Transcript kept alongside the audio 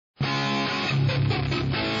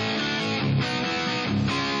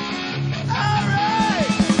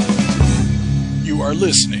You are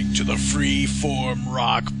listening to the Freeform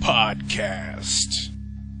Rock Podcast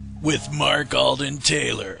with Mark Alden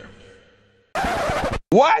Taylor.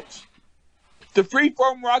 What? The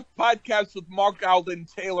Freeform Rock Podcast with Mark Alden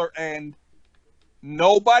Taylor and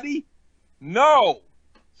nobody? No.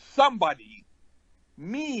 Somebody.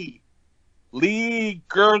 Me. Lee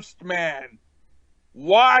Gerstmann.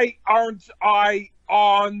 Why aren't I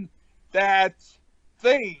on that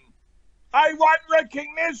thing? I want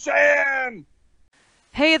recognition!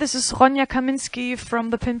 Hey, this is Ronja Kaminski from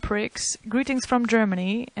the Pinpricks. Greetings from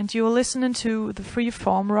Germany, and you are listening to the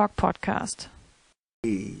Freeform Rock Podcast.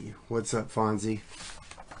 Hey, what's up, Fonzie?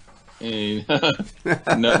 Hey,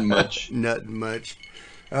 nothing much. Nothing much.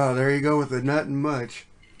 Oh, there you go with the nothing much.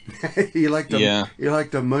 You like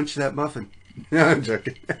to munch that muffin. No, I'm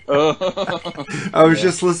joking. I was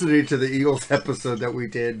just listening to the Eagles episode that we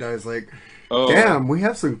did, and I was like, damn, we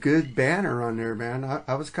have some good banner on there, man.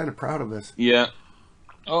 I was kind of proud of us. Yeah.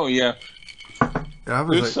 Oh, yeah.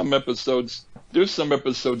 There's some episodes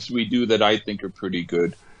we do that I think are pretty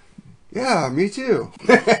good. Yeah, me too.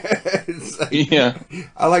 Yeah.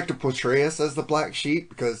 I like to portray us as the black sheep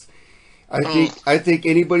because I think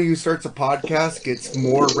anybody who starts a podcast gets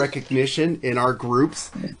more recognition in our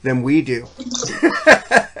groups than we do.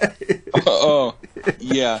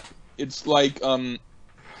 Yeah. It's like,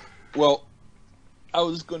 well, I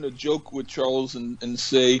was going to joke with Charles and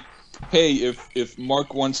say, hey, if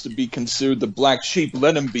Mark wants to be considered the black sheep,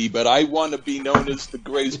 let him be, but I want to be known as the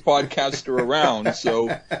greatest podcaster around, so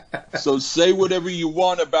say whatever you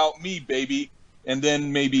want about me, baby, and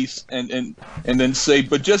then maybe, and then say,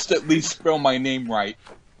 but just at least spell my name right,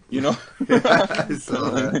 you know? I saw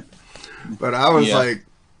that. But I was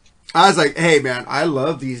like, hey man, I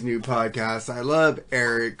love these new podcasts. I love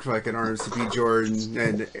Eric fucking RMCP Jordan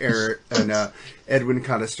and Eric and Edwin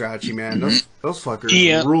Conistracci, man. Those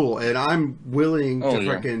fuckers rule, and I'm willing to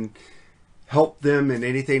fucking help them in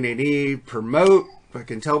anything they need, promote,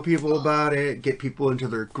 fucking tell people about it, get people into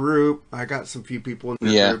their group. I got some few people in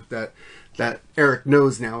their group that Eric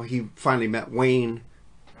knows now. He finally met Wayne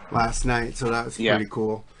last night, so that was pretty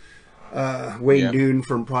cool. Wayne Dune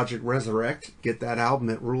from Project Resurrect. Get that album,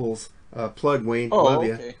 it rules. Plug Wayne, love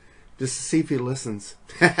you. Okay. Just to see if he listens.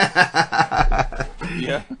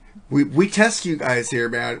 Yeah. We test you guys here,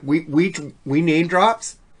 man. We name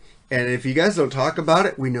drops, and if you guys don't talk about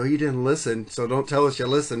it, we know you didn't listen. So don't tell us you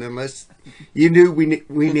listened unless you knew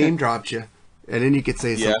we name dropped you, and then you could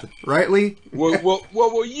say something, right, Lee?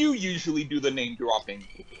 Well, you usually do the name dropping.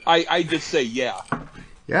 I just say yeah.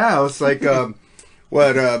 Yeah, it's like.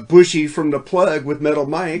 Bushy from The Plug with Metal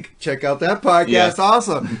Mike. Check out that podcast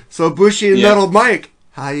also. So Bushy and Metal Mike,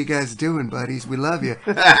 how you guys doing, buddies? We love you.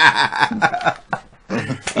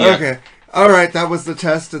 Okay. All right, that was the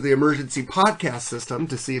test of the emergency podcast system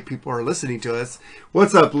to see if people are listening to us.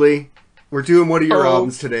 What's up, Lee? We're doing one of your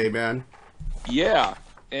albums today, man. Yeah,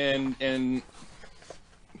 and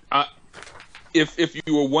if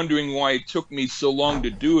you were wondering why it took me so long to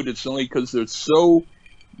do it, it's only because there's so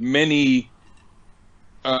many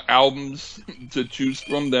albums to choose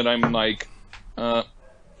from that I'm like,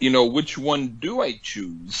 which one do I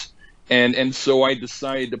choose? And so I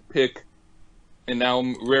decided to pick an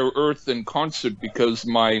album, Rare Earth in concert, because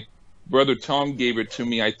my brother Tom gave it to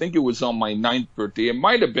me. I think it was on my 9th birthday. It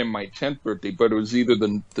might have been my 10th birthday, but it was either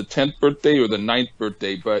the 10th birthday or the 9th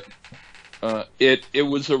birthday. But it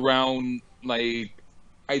was around, like,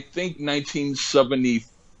 I think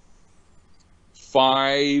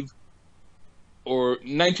 1975 or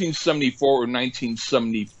 1974 or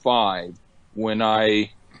 1975 when I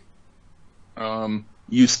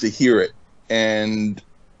used to hear it, and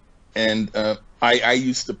I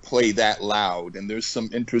used to play that loud, and there's some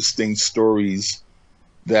interesting stories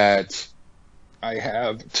that I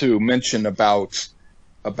have to mention about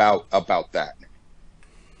that.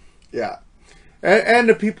 Yeah. And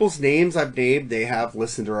the people's names I've named, they have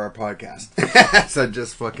listened to our podcast. So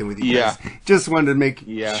just fucking with you guys. Just wanted to make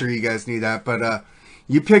sure you guys knew that. But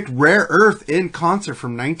you picked Rare Earth in concert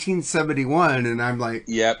from 1971, and I'm like,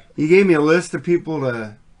 you gave me a list of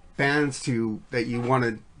bands that you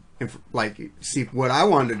wanted, see what I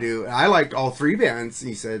wanted to do. I liked all three bands,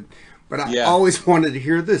 he said, but I always wanted to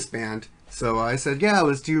hear this band. So I said,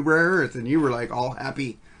 let's do Rare Earth, and you were like all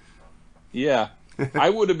happy. Yeah.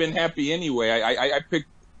 I would have been happy anyway.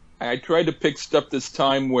 I tried to pick stuff this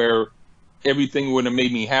time where everything would have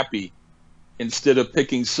made me happy, instead of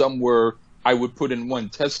picking somewhere I would put in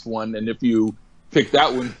test one, and if you pick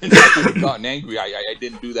that one, I would have gotten angry. I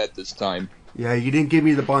didn't do that this time. Yeah, you didn't give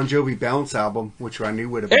me the Bon Jovi Bounce album, which I knew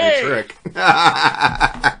would have been a trick.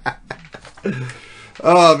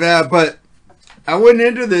 Oh, man, but I went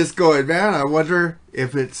into this going, man, I wonder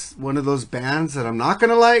if it's one of those bands that I'm not going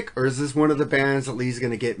to like, or is this one of the bands that Lee's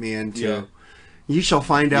going to get me into? Yeah. You shall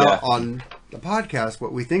find out on the podcast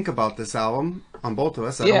what we think about this album, on both of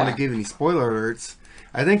us. I don't want to give any spoiler alerts.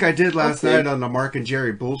 I think I did last night on the Mark and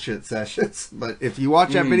Jerry bullshit sessions. But if you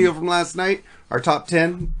watch that video from last night, our top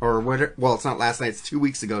 10, or whatever, well, it's not last night, it's 2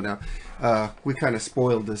 weeks ago now. We kind of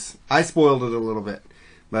spoiled this. I spoiled it a little bit.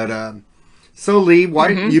 But, so Lee, why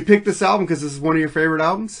you picked this album? Because this is one of your favorite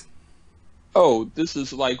albums? Oh, this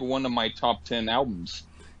is like one of my top 10 albums.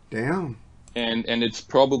 Damn. And it's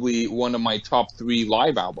probably one of my top 3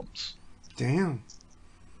 live albums. Damn.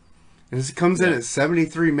 And this comes in at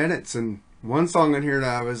 73 minutes, and one song in here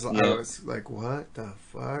that I was like, what the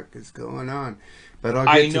fuck is going on? But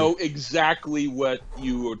I know exactly what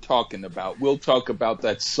you were talking about. We'll talk about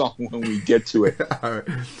that song when we get to it. All right.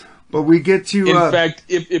 But we get to... In fact,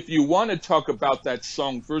 if you want to talk about that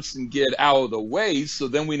song first and get out of the way, so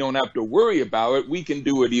then we don't have to worry about it, we can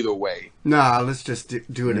do it either way. Nah, let's just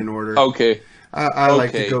do it in order. Okay. I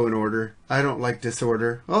like to go in order. I don't like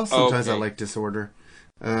disorder. Well, sometimes I like disorder.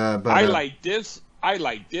 But I like this. I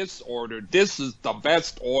like this order. This is the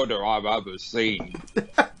best order I've ever seen.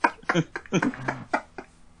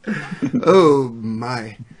 Oh,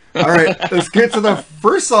 my. All right, let's get to the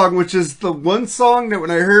first song, which is the one song that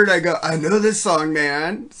when I heard, I go, I know this song,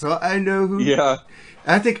 man. So I know who. Yeah.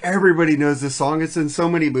 I think everybody knows this song. It's in so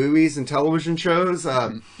many movies and television shows.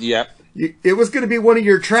 Yep. It was going to be one of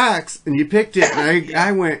your tracks, and you picked it, and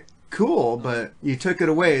I went, cool, but you took it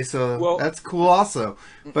away, so that's cool also.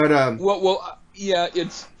 But yeah,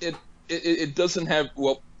 it doesn't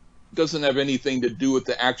have anything to do with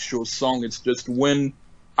the actual song. It's just when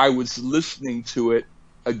I was listening to it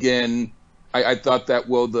again, I thought that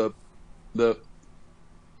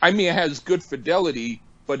it has good fidelity,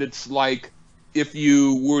 but it's like if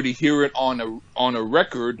you were to hear it on a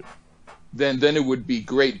record, then it would be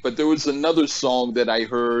great. But there was another song that I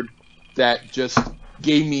heard that just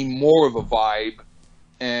gave me more of a vibe,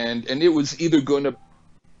 and it was either going to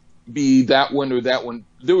be that one or that one.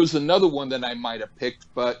 There was another one that I might have picked,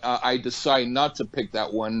 but I decided not to pick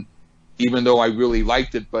that one, even though I really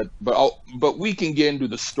liked it. But we can get into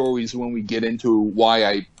the stories when we get into why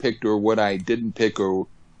I picked or what I didn't pick, or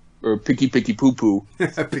picky poo poo.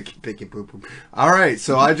 Picky poo poo. All right,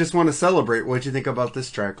 so I just want to celebrate. What'd you think about this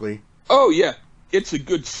track, Lee? Oh yeah, it's a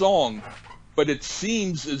good song, but it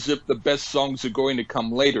seems as if the best songs are going to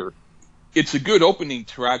come later. It's a good opening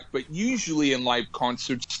track, but usually in live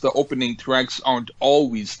concerts, the opening tracks aren't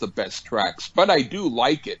always the best tracks. But I do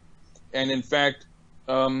like it. And in fact,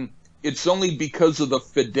 it's only because of the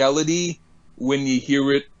fidelity when you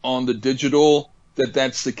hear it on the digital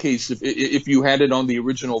that's the case. If you had it on the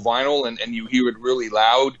original vinyl and you hear it really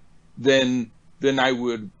loud, then I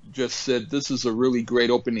would just said, this is a really great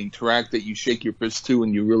opening track that you shake your fist to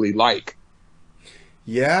and you really like.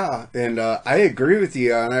 Yeah, and I agree with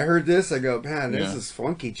you. And I heard this, I go, man, this is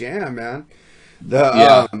funky jam, man.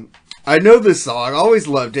 I know this song, always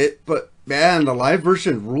loved it, but man, the live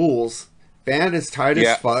version rules. Band is tight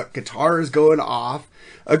as fuck, guitar is going off.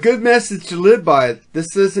 A good message to live by.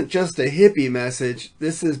 This isn't just a hippie message.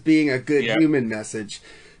 This is being a good human message.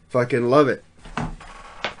 Fucking love it.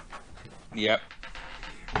 Yep.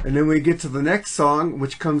 And then we get to the next song,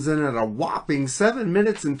 which comes in at a whopping 7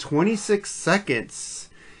 minutes and 26 seconds.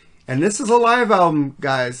 And this is a live album,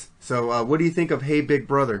 guys. So what do you think of Hey Big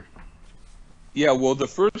Brother? Yeah, well, the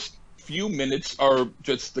first few minutes are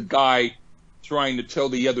just the guy trying to tell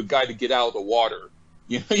the other guy to get out of the water.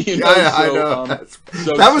 I know.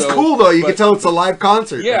 That was cool, though. You can tell it's a live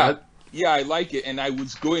concert. Yeah, yeah, I like it. And I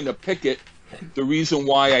was going to pick it. The reason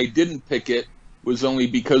why I didn't pick it was only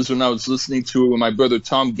because when I was listening to it, when my brother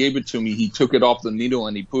Tom gave it to me, he took it off the needle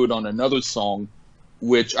and he put it on another song,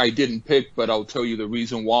 which I didn't pick, but I'll tell you the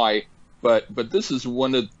reason why. But this is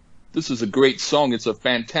a great song. It's a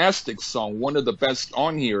fantastic song, one of the best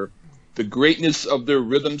on here. The greatness of their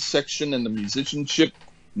rhythm section and the musicianship,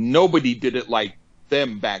 nobody did it like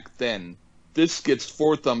them back then. This gets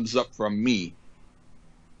 4 thumbs up from me.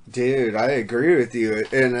 Dude, I agree with you.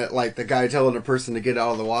 And like the guy telling a person to get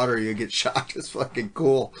out of the water, you get shot is fucking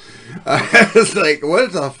cool. It's like,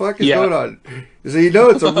 what the fuck is going on? So you know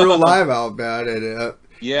it's a real live album, man. And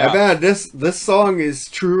man, this song is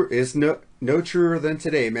true. Is no truer than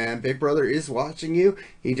today, man. Big Brother is watching you.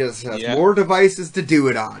 He just has more devices to do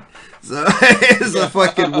it on. So it's a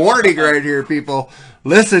fucking warning right here, people.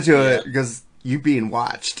 Listen to it because you being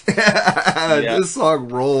watched. This song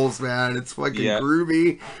rolls, man. It's fucking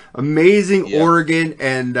groovy, amazing organ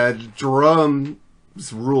and drums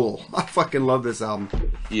rule. I fucking love this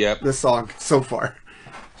album. Yep. This song so far.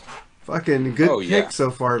 Fucking good pick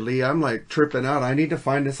so far, Lee. I'm like tripping out. I need to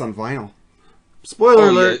find this on vinyl. Spoiler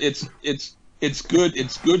alert. Yeah. It's good.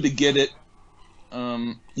 It's good to get it.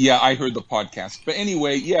 I heard the podcast. But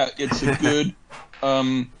anyway, it's a good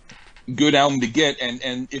good album to get,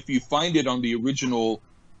 and if you find it on the original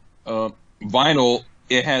vinyl,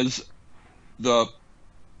 it has the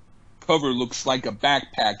cover looks like a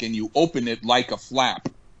backpack, and you open it like a flap,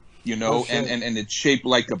 and it's shaped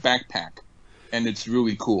like a backpack, and it's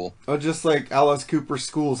really cool. Oh, just like Alice Cooper's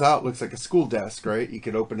Schools Out looks like a school desk, right? You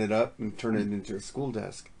could open it up and turn it into a school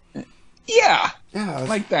desk. Yeah, yeah,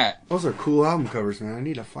 like that. Those are cool album covers, man. I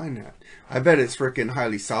need to find that. I bet it's freaking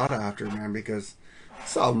highly sought after, man, because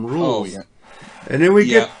this album rules. Oh, yeah. And then we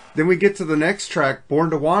get to the next track,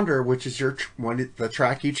 Born to Wander, which is the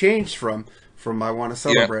track you changed from I Want to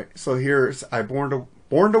Celebrate. Yeah. So here's Born to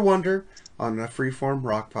Wander on the Freeform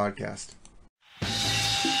Rock Podcast.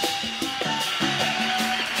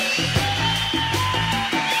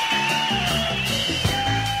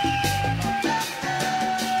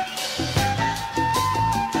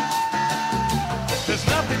 There's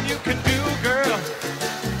nothing you can do, girl.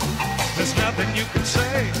 There's nothing you can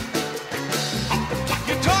say.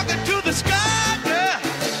 You're talking to the sky, girl.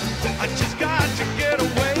 I just got to get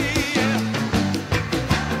away.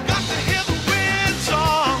 Got to hear the wind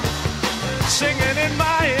song singing in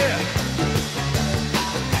my ear.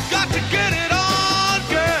 Got to get it on,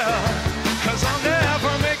 girl, 'cause I'll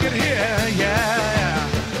never make it here, yeah.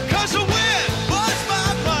 'Cause the wind was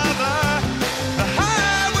my mother, the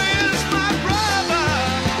highway is my brother.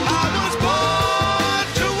 I was born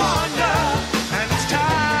to wander, and it's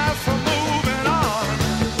time for moving on.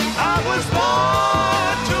 I was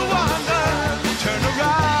born to wander, turn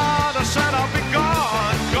around, I said I'll be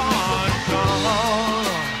gone, gone, gone.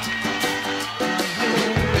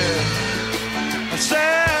 Yeah.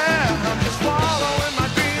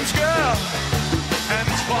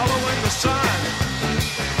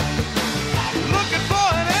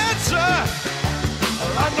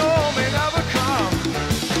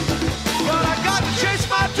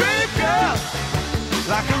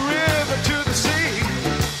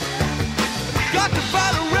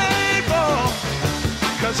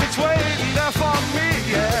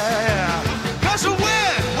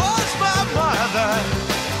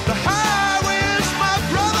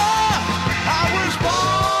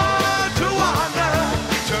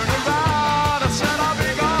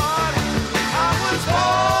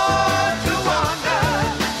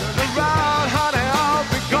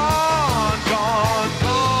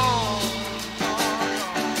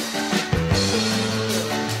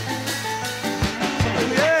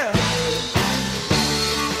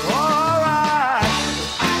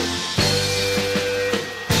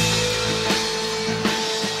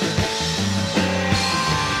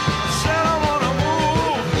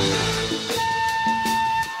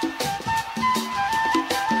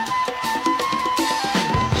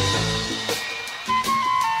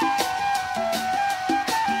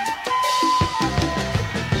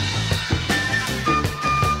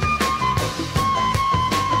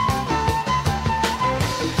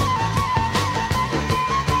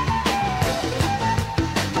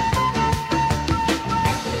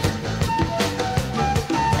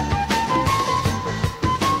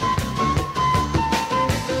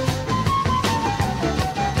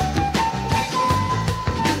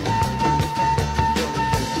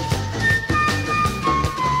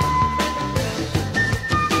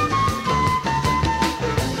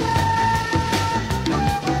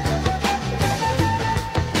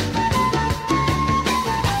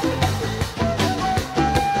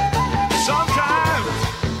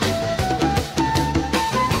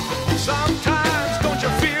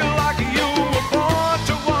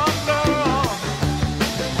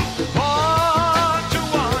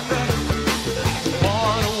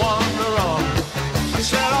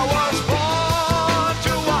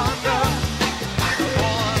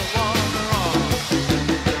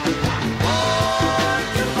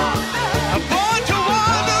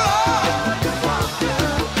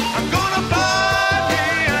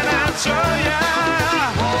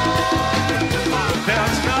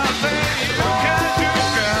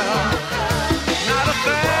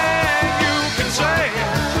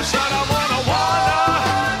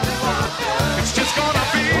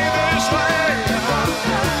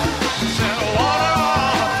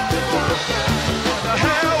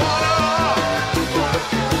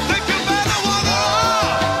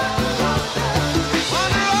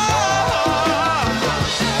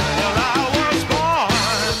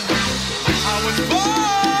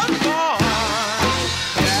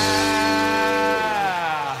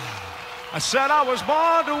 I said I was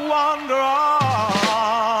born to wander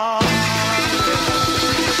on.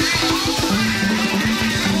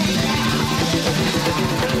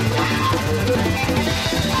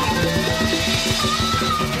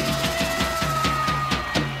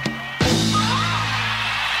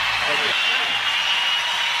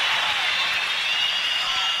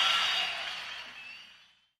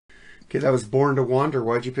 Okay, that was Born to Wander.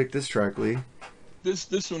 Why'd you pick this track, Lee?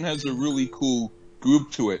 This one has a really cool groove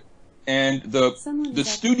to it, and the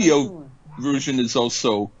studio version is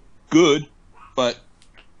also good, but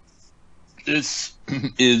this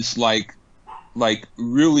is like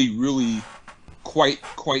really quite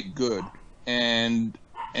good, and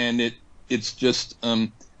it's just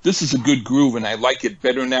this is a good groove, and I like it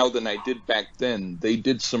better now than I did back then. They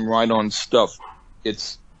did some right on stuff.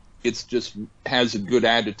 It's just has a good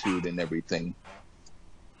attitude and everything.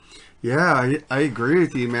 Yeah, I agree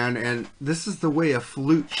with you, man. And this is the way a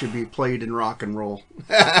flute should be played in rock and roll.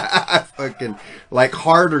 Fucking like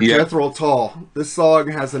Hard or Jethro Tull. This song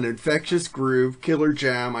has an infectious groove, killer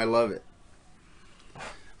jam. I love it.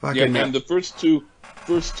 Fucking and the first two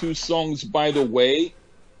songs, by the way,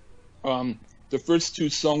 the first two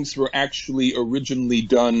songs were actually originally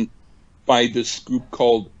done by this group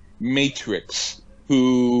called Matrix,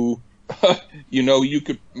 who, you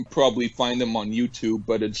could probably find them on YouTube,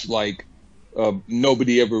 but it's like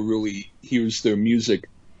nobody ever really hears their music.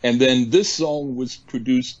 And then this song was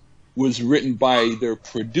written by their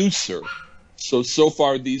producer. So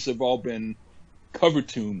far these have all been cover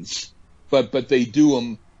tunes, but they do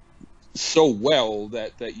them so well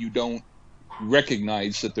that you don't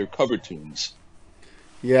recognize that they're cover tunes.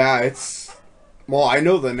 Yeah, well, I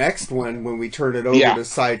know the next one when we turn it over to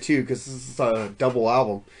side 2, because this is a double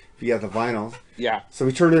album, if you have the vinyl. Yeah. So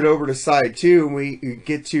we turn it over to side 2, and we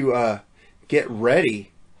get to Get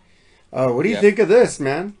Ready. What do you think of this,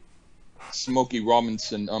 man? Smokey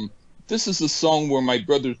Robinson. This is the song where my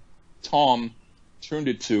brother Tom turned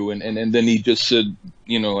it to, and then he just said,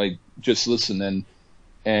 like, just listen,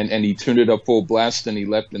 and he turned it up full blast, and he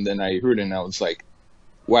left, and then I heard it, and I was like,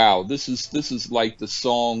 wow, this is like the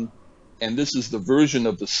song, and this is the version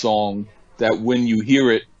of the song that when you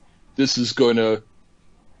hear it, this is gonna,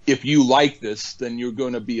 if you like this, then you're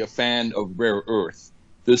gonna be a fan of Rare Earth.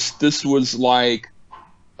 This was like,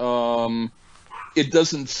 it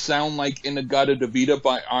doesn't sound like In-A-Gadda-Da-Vida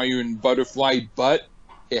by Iron Butterfly, but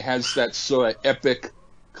it has that sort of epic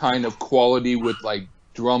kind of quality with like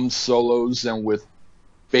drum solos and with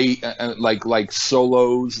bass, like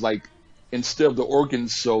solos, like instead of the organ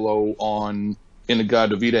solo on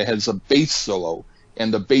In-A-Gadda-Da-Vida, it has a bass solo,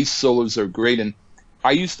 and the bass solos are great. And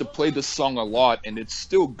I used to play this song a lot, and it's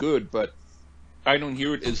still good, but I don't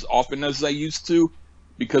hear it as often as I used to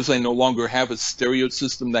because I no longer have a stereo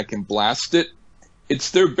system that can blast it.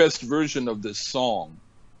 It's their best version of this song.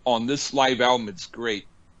 On this live album, it's great.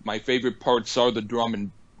 My favorite parts are the drum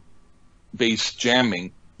and bass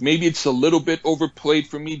jamming. Maybe it's a little bit overplayed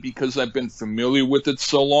for me because I've been familiar with it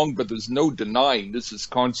so long, but there's no denying this is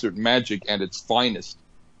concert magic at its finest.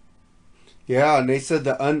 Yeah, and they said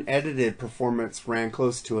the unedited performance ran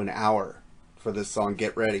close to an hour for this song,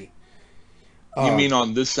 Get Ready. You mean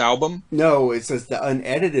on this album? No, it says the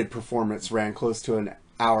unedited performance ran close to an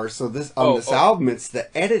hour. So this album, it's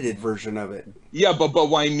the edited version of it. Yeah, but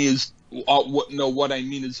what I mean is, what I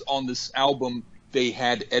mean is on this album they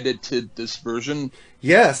had edited this version.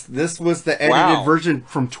 Yes, this was the edited version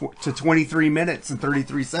from to 23 minutes and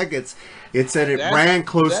 33 seconds. It said it ran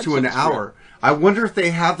close to an hour. I wonder if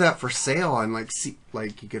they have that for sale on like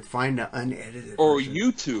you could find an unedited or version.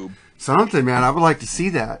 YouTube. Something, man. I would like to see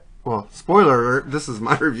that. Well, spoiler alert, this is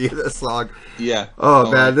my review of this song. Yeah.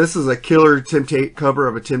 Oh, man, this is a killer cover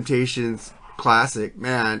of a Temptations classic.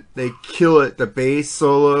 Man, they kill it. The bass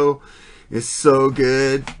solo is so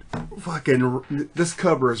good. Fucking, this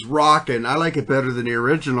cover is rocking. I like it better than the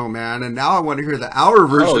original, man. And now I want to hear the hour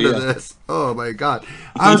version of this. Oh, my God.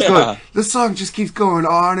 I was going, this song just keeps going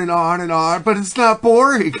on and on and on, but it's not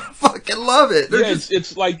boring. I fucking love it.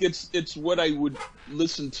 It's like, it's what I would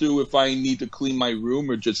listen to if I need to clean my room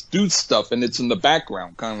or just do stuff, and it's in the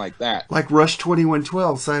background, kind of like that. Like Rush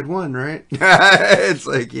 2112, side 1, right? It's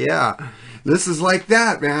like, yeah. This is like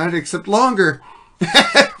that, man, except longer.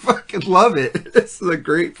 I fucking love it. This is a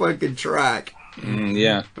great fucking track.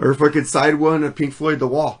 Yeah. Or fucking side 1 of Pink Floyd The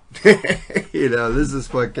Wall. This is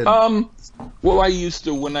fucking... Well, when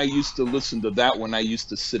I used to listen to that one, I used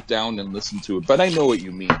to sit down and listen to it, but I know what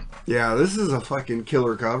you mean. Yeah, this is a fucking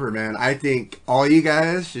killer cover, man. I think all you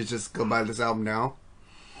guys should just go buy this album now.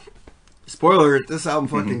 Spoiler alert, this album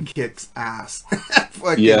fucking kicks ass. I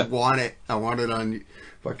fucking want it. I want it on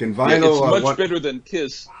fucking vinyl. Yeah, it's much better than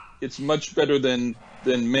Kiss. It's much better than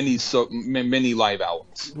many live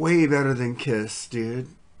albums. Way better than Kiss, dude.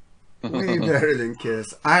 Way better than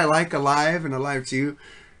Kiss. I like Alive and Alive 2.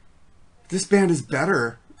 This band is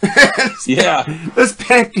better. Yeah. This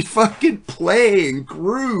band can fucking play and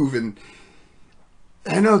groove, and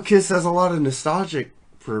I know Kiss has a lot of nostalgic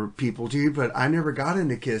for people, dude, but I never got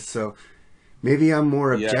into Kiss, so maybe I'm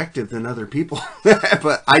more objective than other people.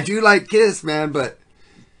 But I do like Kiss, man, but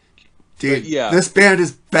dude, this band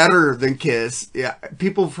is better than Kiss. Yeah,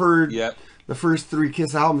 people have heard the first 3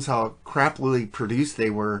 Kiss albums, how crapily produced they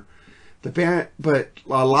were. The band, but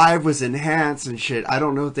Alive was enhanced and shit. I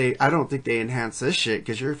don't think they enhanced this shit,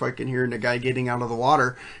 because you're fucking hearing a guy getting out of the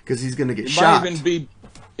water because he's gonna get shot.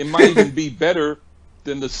 It might even be better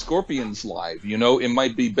than the Scorpions live. You know, it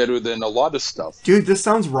might be better than a lot of stuff. Dude, this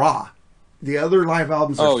sounds raw. The other live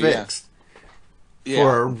albums are fixed.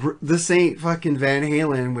 Yeah. This ain't fucking Van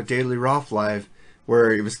Halen with Daily Roth live,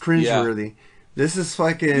 where it was cringeworthy. This is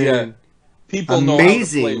fucking people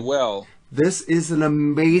amazing. Know how to play well. This is an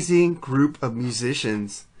amazing group of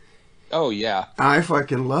musicians. Oh, yeah. I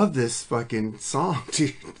fucking love this fucking song,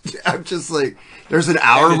 dude. I'm just like, there's an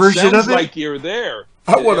hour version of it. It sounds like you're there.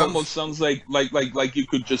 It almost sounds like you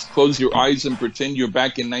could just close your eyes and pretend you're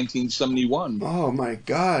back in 1971. Oh, my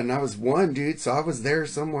God. And I was 1, dude, so I was there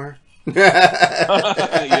somewhere.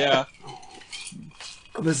 Yeah.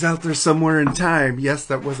 I was out there somewhere in time. Yes,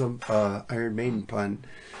 that was a Iron Maiden pun.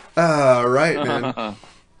 Right, man.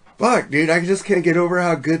 Fuck, dude, I just can't get over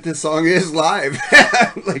how good this song is live.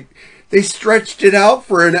 Like, they stretched it out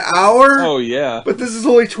for an hour. Oh, yeah. But this is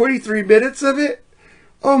only 23 minutes of it?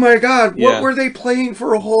 Oh, my God. What were they playing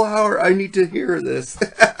for a whole hour? I need to hear this.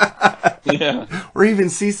 Yeah. Or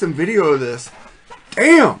even see some video of this.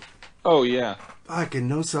 Damn. Oh, yeah. Fucking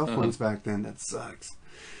no cell phones back then. That sucks.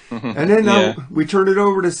 And then we turned it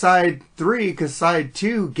over to side 3, because side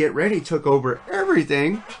 2, Get Ready, took over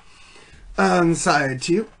everything on side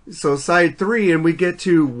 2. So side 3, and we get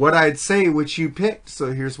to What I'd Say, which you picked.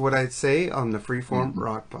 So here's What I'd Say on the Freeform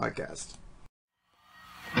Rock Podcast.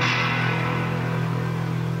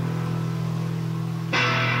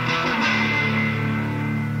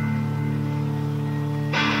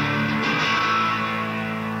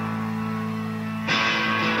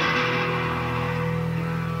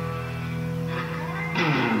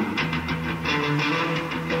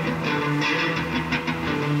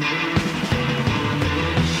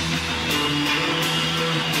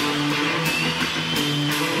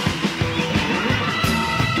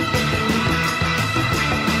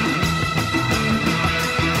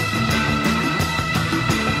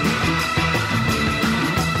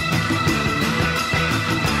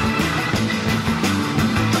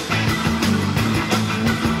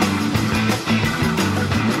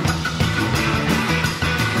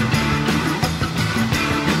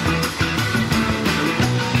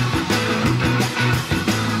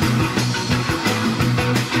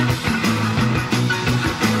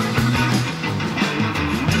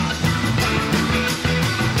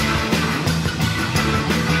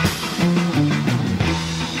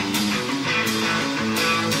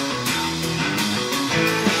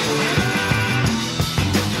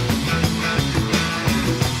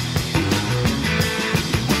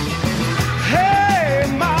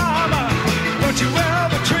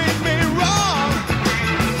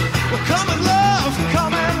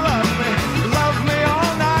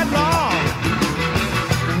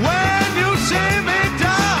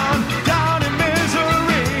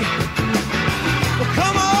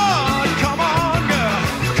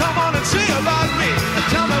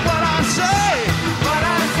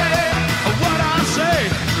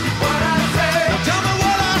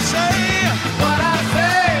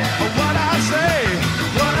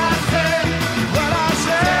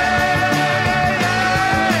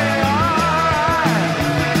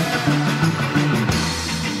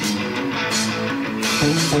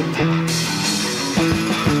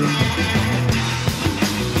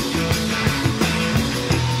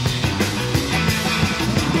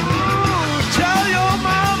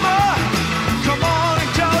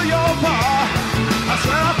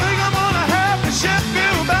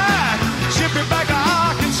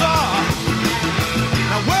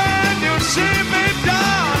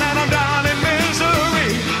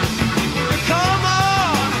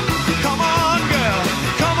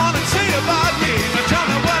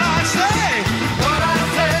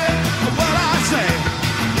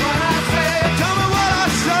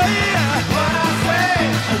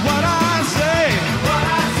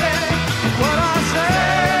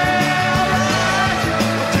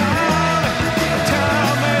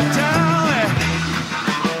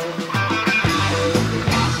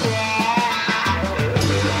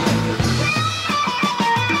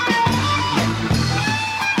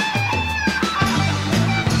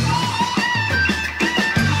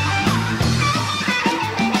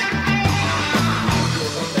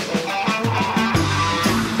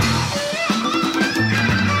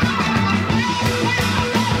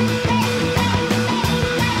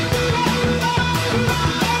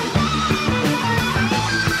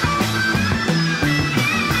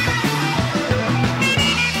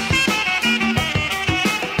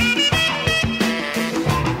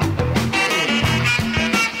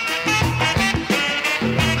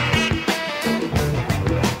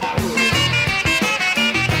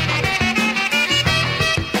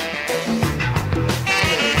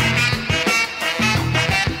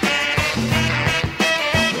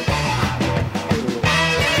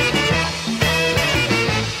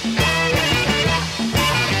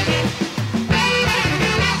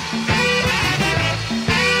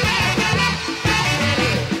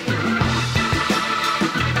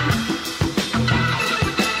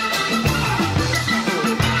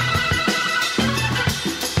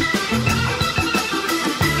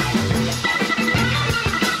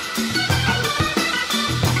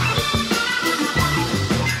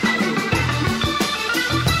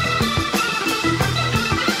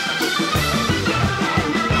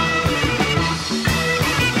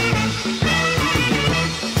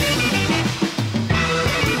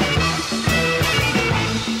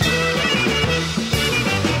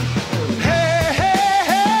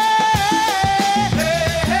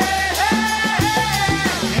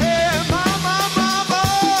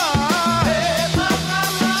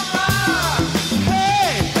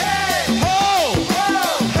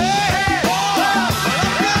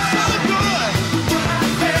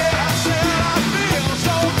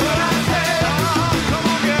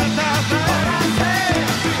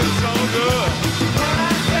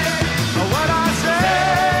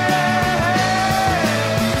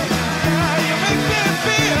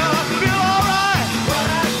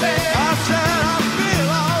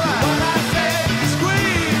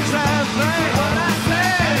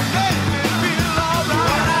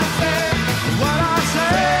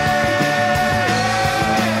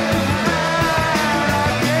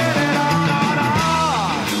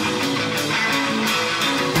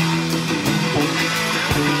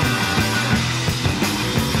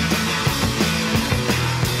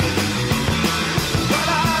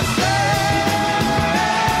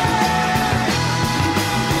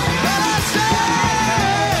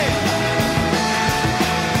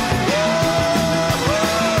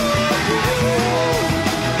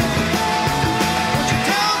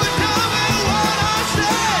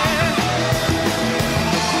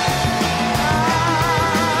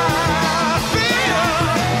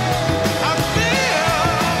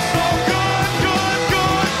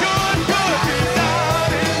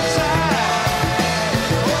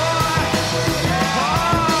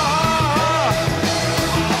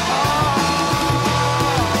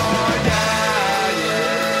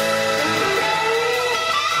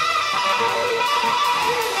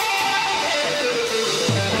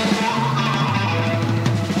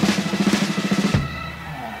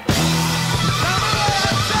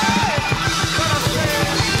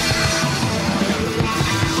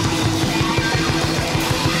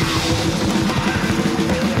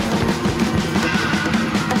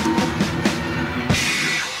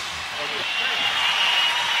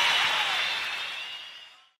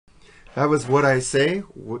 That was What I Say.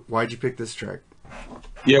 Why'd you pick this track?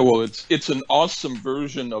 Yeah, well, it's an awesome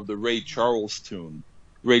version of the Ray Charles tune.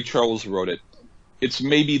 Ray Charles wrote it. It's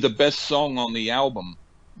maybe the best song on the album.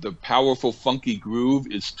 The powerful, funky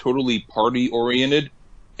groove is totally party-oriented,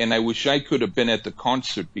 and I wish I could have been at the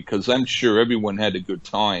concert because I'm sure everyone had a good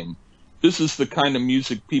time. This is the kind of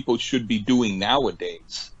music people should be doing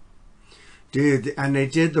nowadays. Dude, and they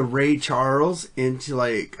did the Ray Charles into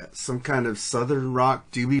like some kind of Southern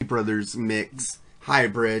Rock Doobie Brothers mix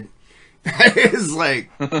hybrid. It's like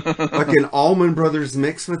an Allman Brothers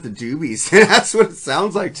mix with the Doobies. That's what it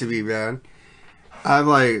sounds like to me, man. I'm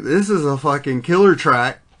like, this is a fucking killer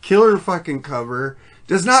track, killer fucking cover.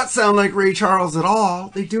 Does not sound like Ray Charles at all.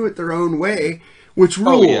 They do it their own way, which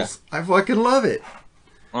rules. Oh, yeah. I fucking love it.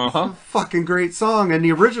 Uh-huh. Fucking great song, and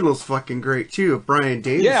the original's fucking great too. Of Brian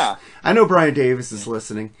Davis. Yeah. I know Brian Davis is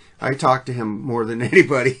listening. I talk to him more than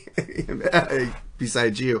anybody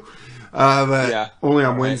besides you. But Yeah. only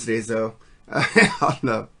on All right. Wednesdays though. On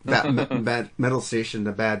the bad metal station,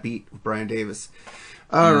 the Bad Beat with Brian Davis.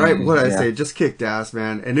 All right, what I yeah. say, just kicked ass,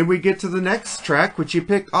 man. And then we get to the next track, which you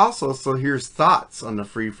picked also. So here's thoughts on the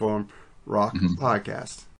Freeform Rock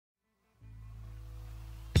podcast.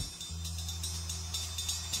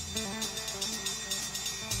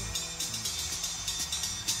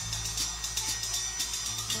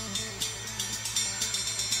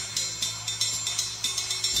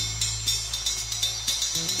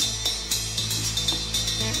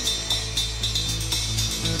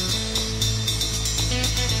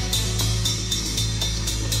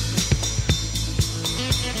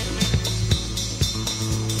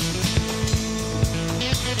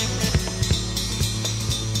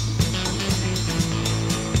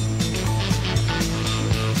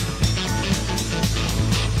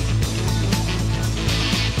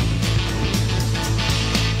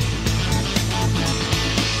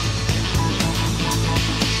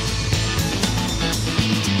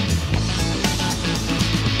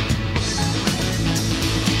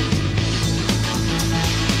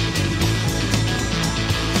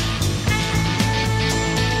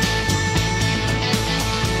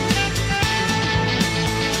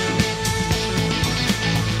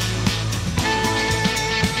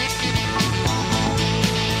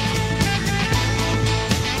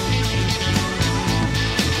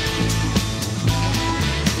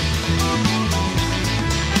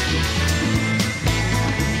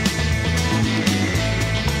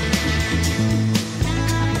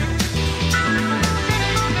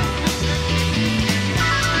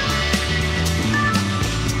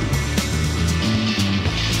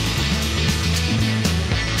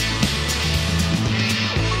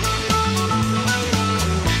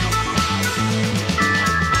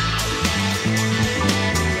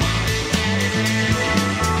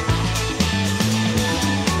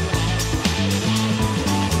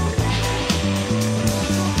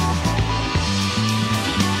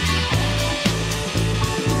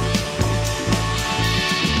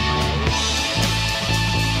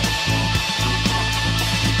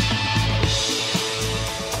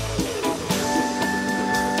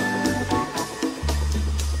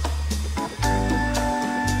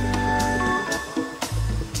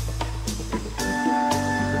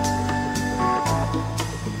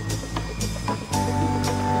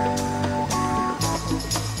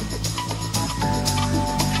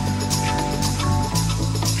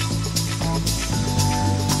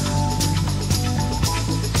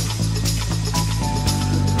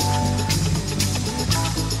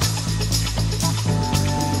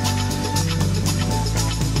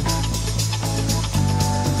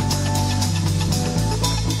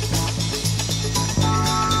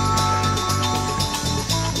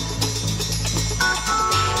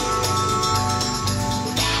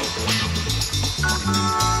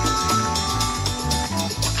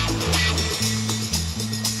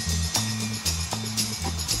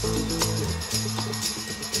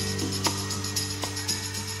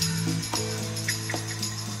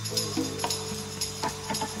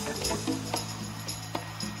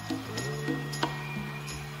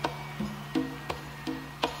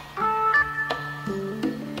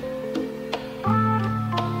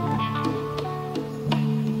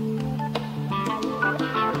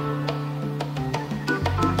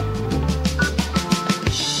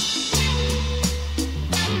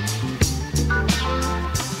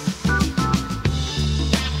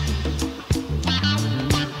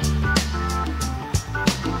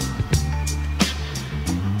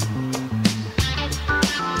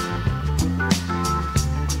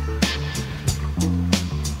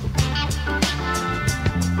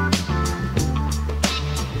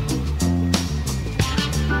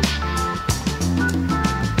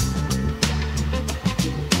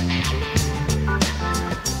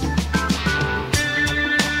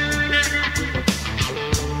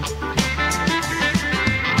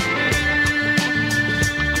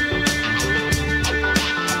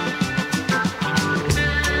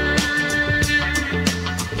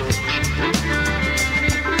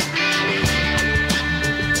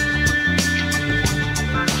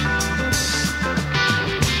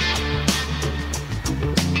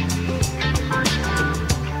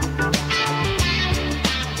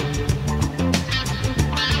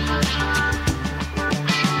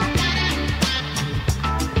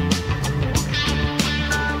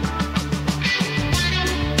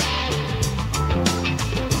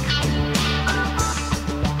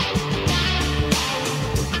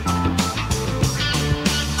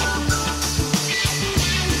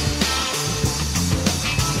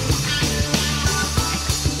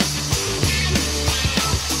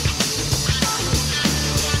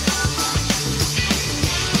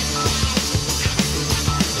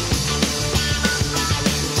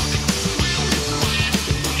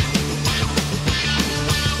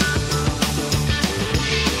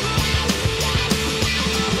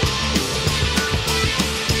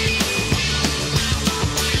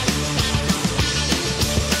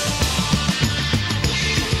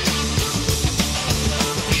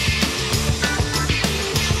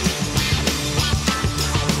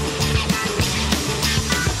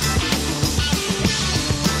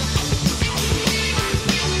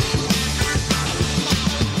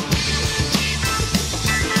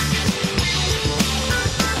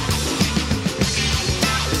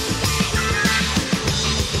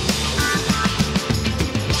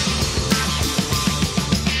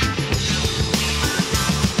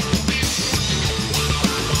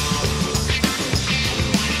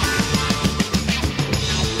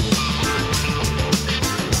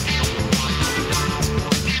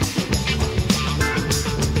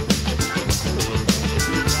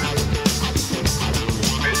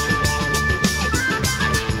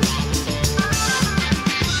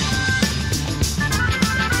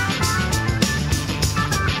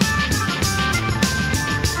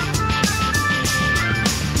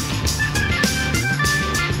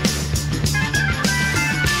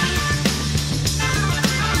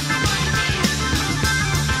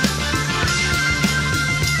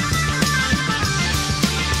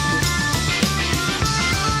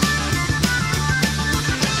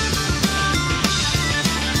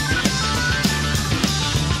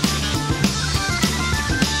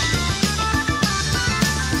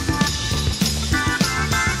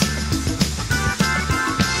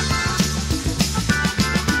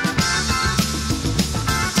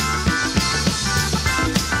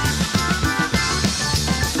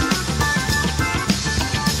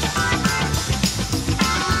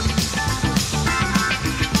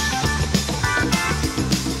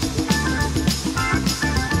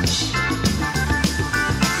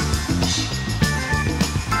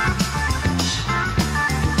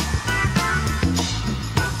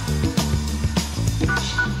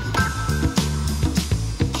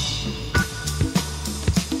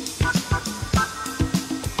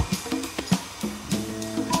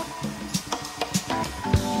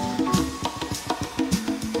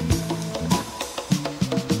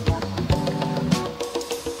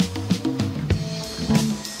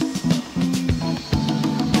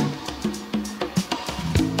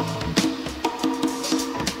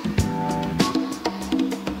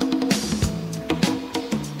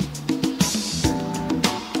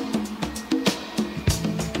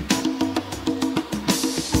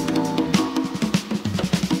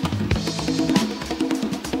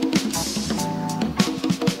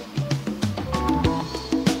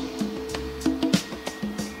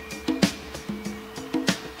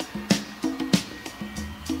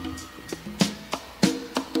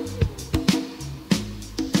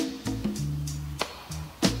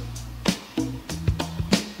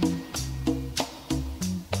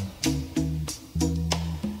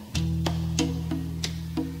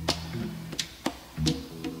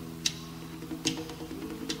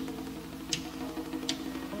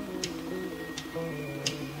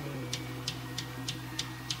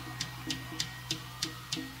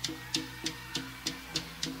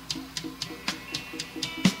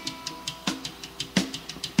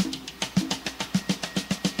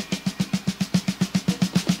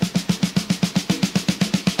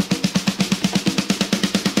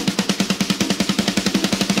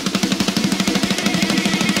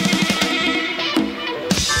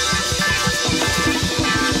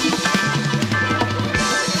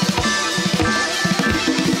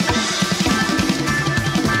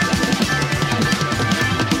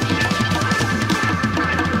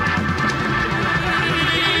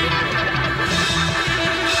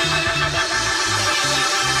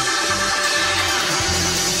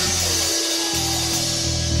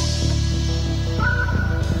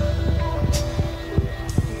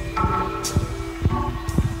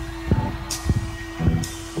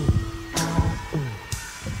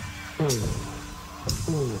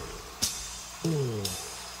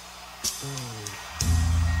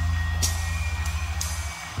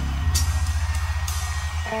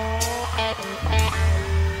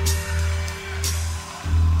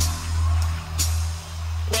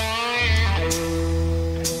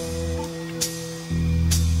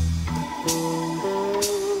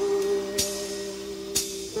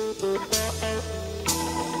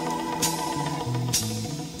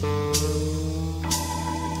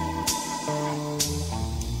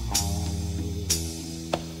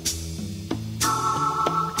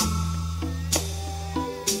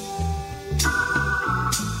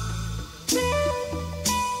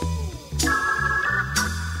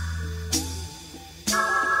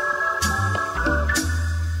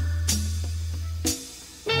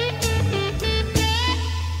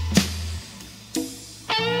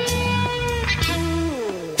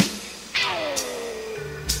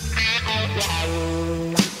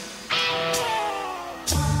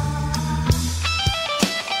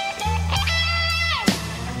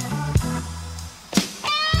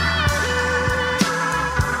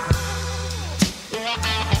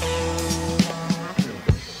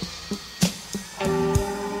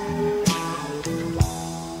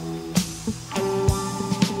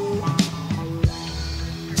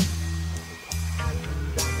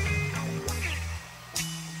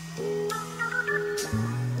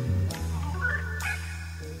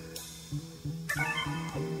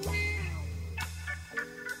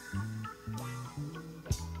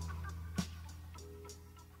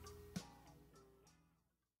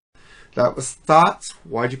 That was Thoughts.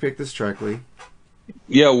 Why'd you pick this track, Lee?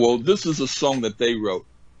 Yeah, well, this is a song that they wrote,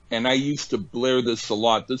 and I used to blare this a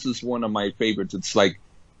lot. This is one of my favorites. It's like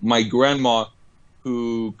my grandma,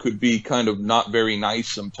 who could be kind of not very nice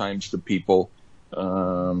sometimes to people.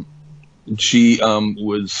 She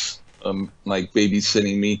was like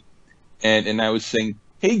babysitting me, and I was saying,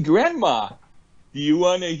 "Hey, Grandma, do you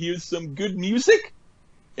want to hear some good music?"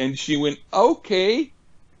 And she went, "Okay,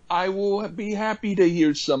 I will be happy to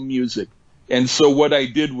hear some music." And so what I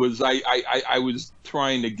did was I was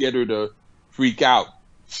trying to get her to freak out.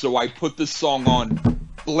 So I put the song on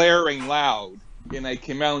blaring loud, and I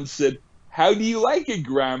came out and said, "How do you like it,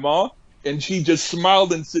 Grandma?" And she just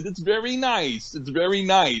smiled and said, "It's very nice. It's very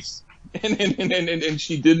nice." And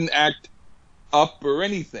she didn't act up or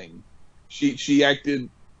anything. She acted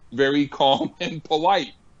very calm and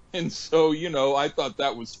polite. And so, you know, I thought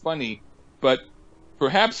that was funny. But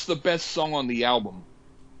perhaps the best song on the album.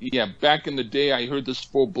 Yeah, back in the day, I heard this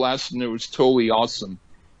full blast, and it was totally awesome.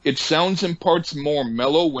 It sounds in parts more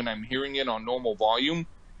mellow when I'm hearing it on normal volume,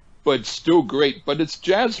 but it's still great. But it's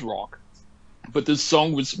jazz rock. But this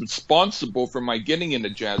song was responsible for my getting into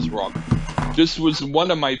jazz rock. This was one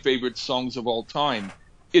of my favorite songs of all time.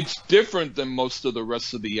 It's different than most of the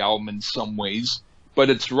rest of the album in some ways, but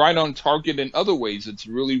it's right on target in other ways. It's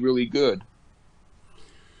really, really good.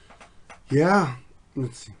 Yeah.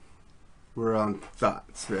 Let's see. We're on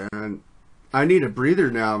Thoughts, man. I need a breather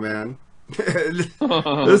now, man.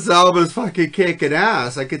 This album is fucking kicking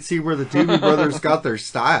ass. I could see where the Doobie Brothers got their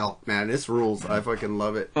style, man. This rules. I fucking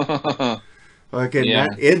love it. Fucking Yeah.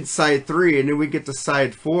 that in side 3, and then we get to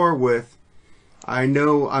side 4 with I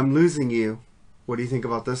Know I'm Losing You. What do you think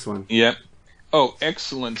about this one? Yep. Oh,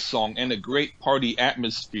 excellent song and a great party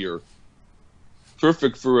atmosphere.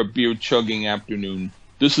 Perfect for a beer chugging afternoon.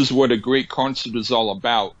 This is what a great concert is all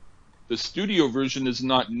about. The studio version is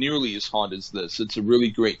not nearly as hot as this. It's a really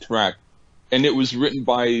great track. And it was written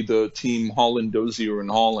by the team Holland, Dozier,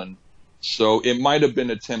 and Holland. So it might have been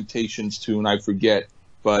a Temptations tune, I forget.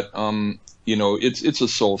 But, you know, it's a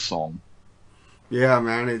soul song. Yeah,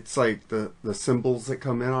 man. It's like the cymbals that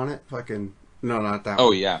come in on it. Fucking, no, not that Oh,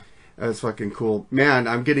 one. yeah. That's fucking cool. Man,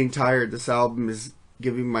 I'm getting tired. This album is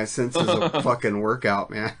giving my senses a fucking workout,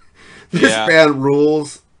 man. This Yeah. band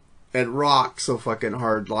rules and rocks so fucking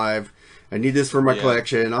hard live. I need this for my Yeah.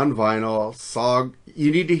 collection on vinyl. Song.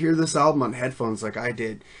 You need to hear this album on headphones like I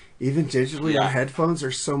did. Even digitally Yeah. on headphones,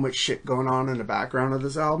 there's so much shit going on in the background of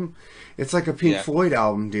this album. It's like a Pink Yeah. Floyd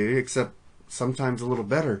album, dude, except sometimes a little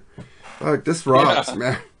better. Fuck, this rocks, Yeah.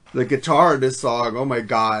 man. The guitar in this song, oh my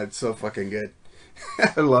god, it's so fucking good.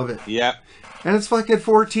 I love it. Yeah. And it's fucking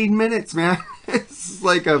 14 minutes, man. It's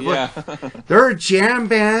like a... Yeah. They're a jam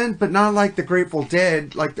band, but not like the Grateful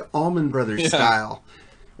Dead, like the Allman Brothers Yeah. style.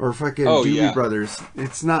 Or fucking Oh, Doobie yeah. Brothers.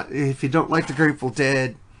 It's not... If you don't like the Grateful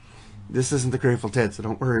Dead, this isn't the Grateful Dead, so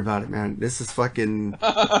don't worry about it, man. This is fucking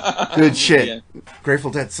good shit. Yeah.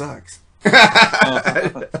 Grateful Dead sucks.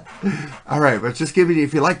 Alright, but just giving you...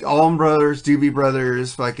 If you like the Allman Brothers, Doobie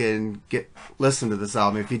Brothers, fucking listen to this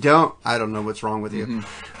album. If you don't, I don't know what's wrong with you.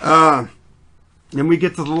 Mm-hmm. Then we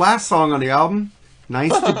get to the last song on the album,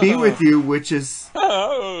 Nice to Be With You, which is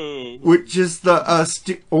Oh.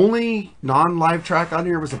 the only non-live track on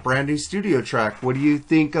here, was a brand new studio track. What do you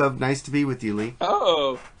think of Nice to Be With You, Lee?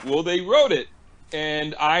 Oh, well, they wrote it,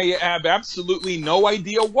 and I have absolutely no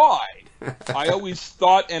idea why. I always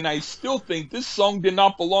thought, and I still think, this song did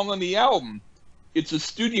not belong on the album. It's a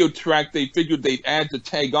studio track they figured they'd add to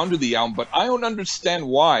tag onto the album, but I don't understand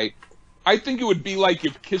why. I think it would be like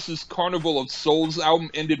if Kiss's Carnival of Souls album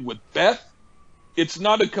ended with Beth. It's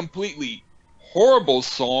not a completely horrible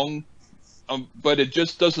song, but it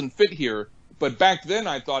just doesn't fit here. But back then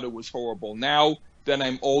I thought it was horrible. Now that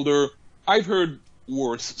I'm older, I've heard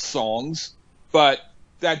worse songs, but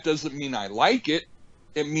that doesn't mean I like it.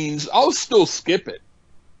 It means I'll still skip it.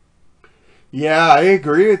 Yeah, I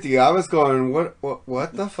agree with you. I was going,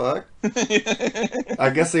 what the fuck?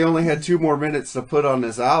 I guess they only had 2 more minutes to put on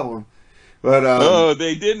this album. But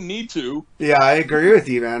they didn't need to. yeah, I agree with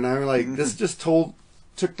you, man. I'm like, this just took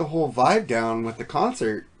the whole vibe down with the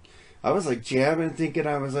concert. I was like jamming, thinking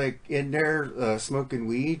I was like in there smoking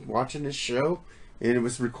weed, watching this show, and it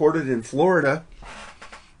was recorded in Florida.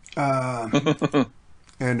 And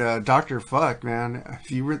Dr. Fuck, man,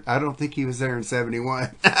 I don't think he was there in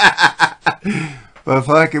 '71. But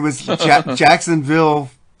fuck, it was Jacksonville,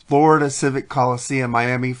 Florida Civic Coliseum,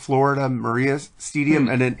 Miami, Florida Maria Stadium,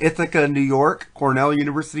 and then Ithaca, New York, Cornell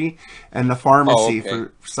University, and the Pharmacy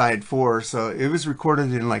for side 4. So it was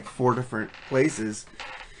recorded in like 4 different places.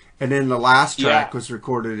 And then the last track was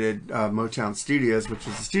recorded at Motown Studios, which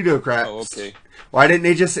was a studio track. Oh, okay. Why didn't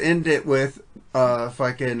they just end it with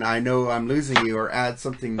fucking I Know I'm Losing You, or add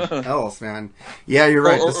something else, man? Yeah, you're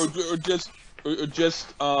right. Or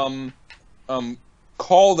just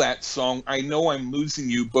call that song I Know I'm Losing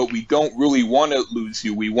You, but we don't really want to lose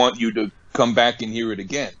you. We want you to come back and hear it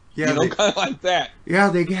again. Yeah, kind of like that. Yeah,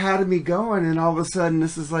 they had me going, and all of a sudden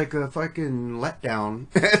this is like a fucking letdown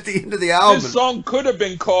at the end of the album. This song could have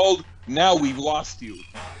been called Now We've Lost You.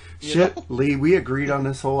 Shit, Lee, we agreed on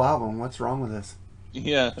this whole album. What's wrong with this?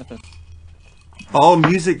 Yeah. All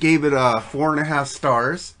Music gave it 4.5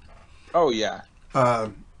 stars. Oh, yeah.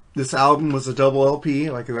 This album was a double LP,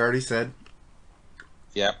 like I already said.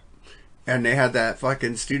 Yeah. And they had that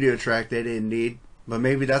fucking studio track they didn't need. But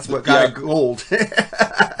maybe that's what got it gold.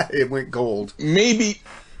 It went gold. Maybe,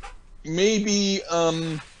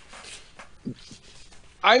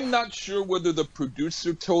 I'm not sure whether the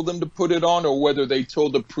producer told them to put it on or whether they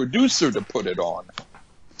told the producer to put it on.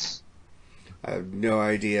 I have no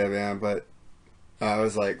idea, man, but I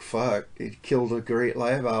was like, fuck, it killed a great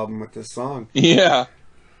live album with this song. Yeah.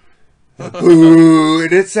 Ooh,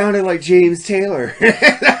 and it sounded like James Taylor.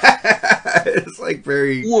 It's like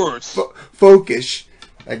very worse. Folkish.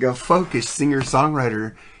 Like a folkish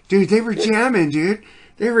singer-songwriter. Dude, they were jamming, dude.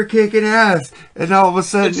 They were kicking ass. And all of a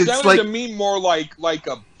sudden, it it's like... to me more like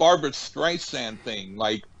a Barbra Streisand thing.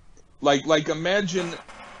 Like imagine,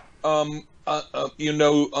 Unleashed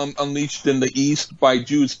in the East by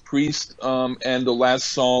Judas Priest, and the last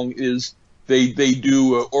song is they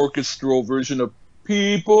do an orchestral version of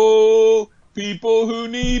People who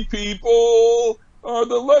need people are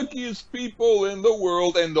the luckiest people in the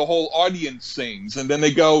world, and the whole audience sings, and then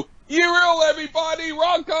they go, "Uriel, everybody,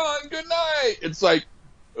 rock on, good night." It's like,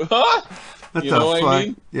 huh? What you the know fuck? what I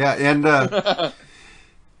mean? Yeah, and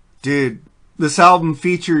dude, this album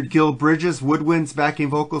featured Gil Bridges, woodwinds, backing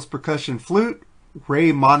vocals, percussion, flute,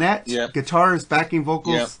 Ray Monette, guitars, backing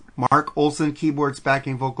vocals, Mark Olson, keyboards,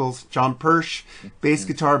 backing vocals, John Persh, bass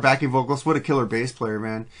guitar, backing vocals. What a killer bass player,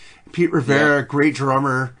 man. Pete Rivera, great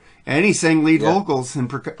drummer. And he sang lead vocals and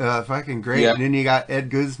fucking great. Yeah. And then you got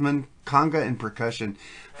Ed Guzman, conga, and percussion.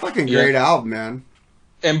 Fucking great album, man.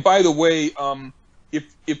 And by the way,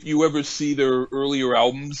 if you ever see their earlier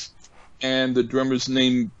albums, and the drummer's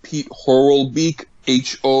name Pete Horelbeek,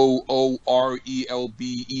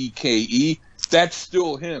 Hoorelbeke, that's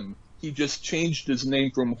still him. He just changed his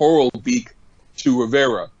name from Horelbeek to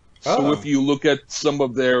Rivera. So if you look at some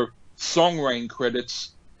of their songwriting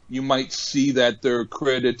credits, you might see that they're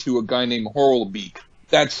credited to a guy named Horelbeek.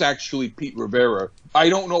 That's actually Pete Rivera. I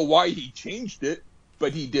don't know why he changed it,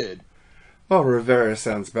 but he did. Well, Rivera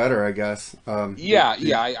sounds better, I guess. I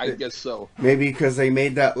guess so. Maybe because they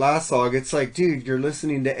made that last song. It's like, dude, you're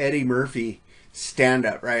listening to Eddie Murphy stand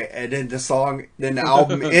up, right? And then the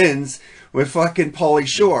album ends with fucking Pauly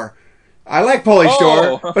Shore. I like Pauly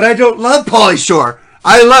Shore, but I don't love Pauly Shore.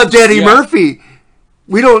 I loved Eddie Murphy.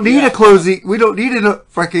 We don't need a closing. We don't need a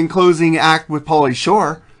fucking closing act with Pauly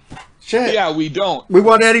Shore. Shit. Yeah, we don't. We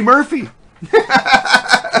want Eddie Murphy.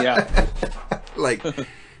 Yeah. Like,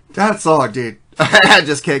 That song, dude. I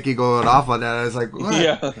just can't keep going off on that. I was like, what?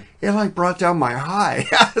 Yeah. It like brought down my high.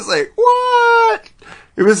 I was like, what?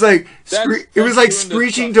 It was like it was like that's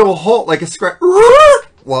screeching to a halt, like a scratch.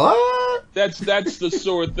 What? That's the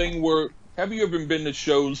sort of thing where, have you ever been to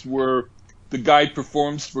shows where the guy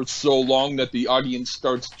performs for so long that the audience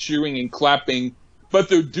starts cheering and clapping, but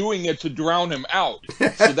they're doing it to drown him out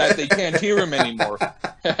so that they can't hear him anymore?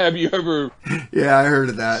 Have you ever Yeah, I heard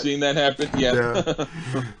of that. seen that happen? Yeah.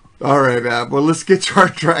 All right, man. Well, let's get to our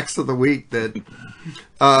tracks of the week then.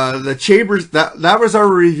 The Chambers, that was our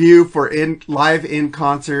review for live in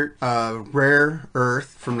concert, Rare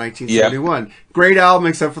Earth from 1971. Yeah. Great album,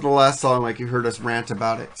 except for the last song, like you heard us rant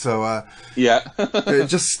about it. So, yeah.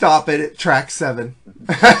 Just stop it at track 7.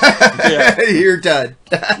 Yeah. You're done.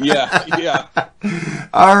 Yeah.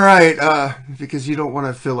 All right, because you don't want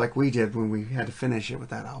to feel like we did when we had to finish it with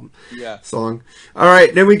that album. Yeah. Song. All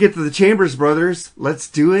right, then we get to the Chambers Brothers. Let's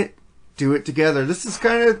do it together. This is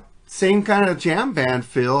kind of same kind of jam band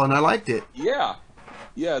feel, and I liked it. Yeah.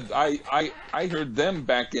 I heard them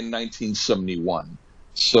back in 1971.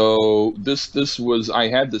 So this was, I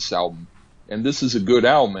had this album, and this is a good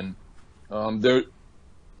album. And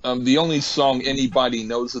the only song anybody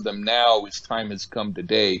knows of them now is "Time Has Come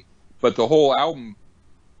Today," but the whole album,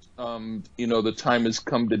 the "Time Has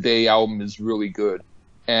Come Today" album is really good,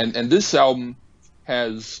 and this album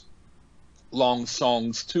has long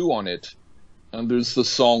songs too on it. And there's the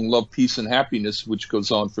song "Love, Peace, and Happiness," which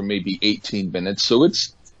goes on for maybe 18 minutes. So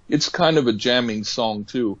it's kind of a jamming song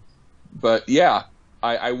too. But yeah,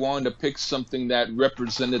 I wanted to pick something that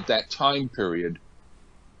represented that time period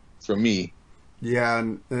for me. Yeah,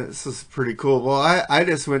 and this is pretty cool. Well, I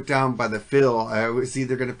just went down by the feel. I was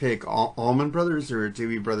either going to pick Allman Brothers or a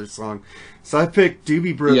Doobie Brothers song. So I picked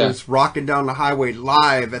Doobie Brothers Rocking Down the Highway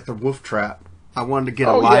live at the Wolf Trap. I wanted to get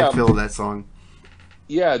a live feel of that song.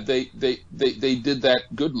 Yeah, they did that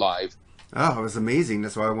good live. Oh, it was amazing.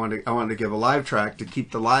 That's why I wanted to give a live track to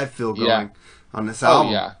keep the live feel going on this album.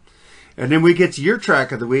 Oh, yeah. And then we get to your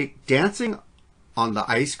track of the week, Dancing on the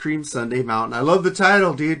Ice Cream Sundae Mountain. I love the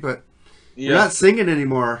title, dude, but you're not singing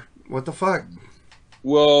anymore. What the fuck?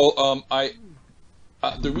 Well,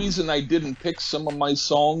 the reason I didn't pick some of my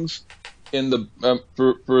songs in the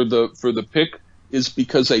for the pick is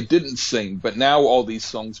because I didn't sing. But now all these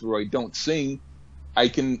songs where I don't sing, I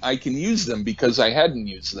can use them because I hadn't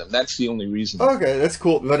used them. That's the only reason. Okay, that's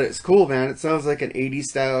cool. But it's cool, man. It sounds like an 80s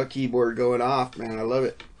style keyboard going off, man. I love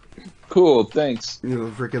it. Cool, thanks. You know,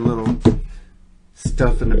 freaking little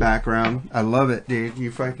stuff in the background. I love it, dude.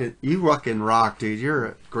 You fucking rock, dude. You're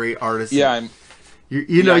a great artist. Yeah,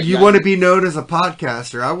 you want to be known as a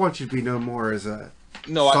podcaster. I want you to be known more as a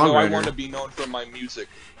songwriter. I want to be known for my music.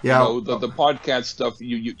 Yeah, the podcast stuff.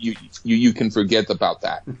 You can forget about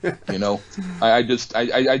that. I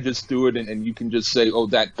just do it, and you can just say, "Oh,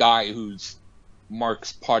 that guy who's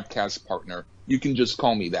Mark's podcast partner." You can just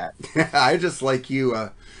call me that. I just like you.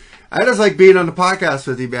 I just like being on the podcast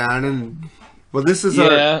with you, man. And well,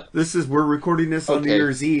 we're recording this on New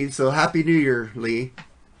Year's Eve, so Happy New Year, Lee.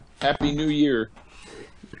 Happy New Year,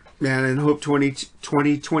 man, and hope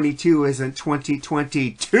 2022 isn't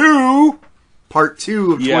 2022 part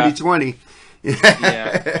 2 of 2020.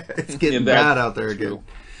 Yeah, it's getting bad out there again. True.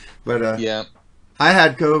 But I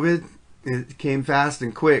had COVID. It came fast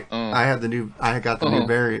and quick. I got the new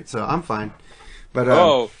variant, so I'm fine.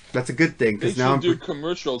 But that's a good thing because now I'm do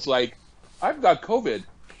commercials like, "I've got COVID.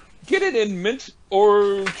 Get it in mint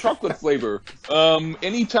or chocolate flavor.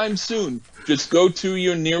 Anytime soon. Just go to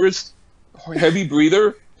your nearest heavy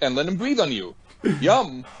breather and let him breathe on you.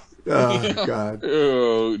 Yum." Oh God.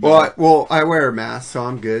 Oh, no. Well, I wear a mask, so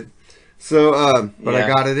I'm good. So, I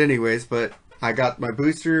got it anyways. But I got my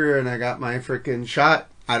booster and I got my freaking shot.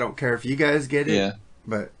 I don't care if you guys get it,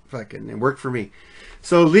 but fucking it worked for me.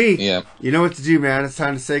 So Lee, you know what to do, man. It's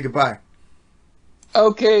time to say goodbye.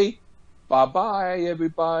 Okay. Bye-bye,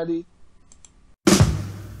 everybody.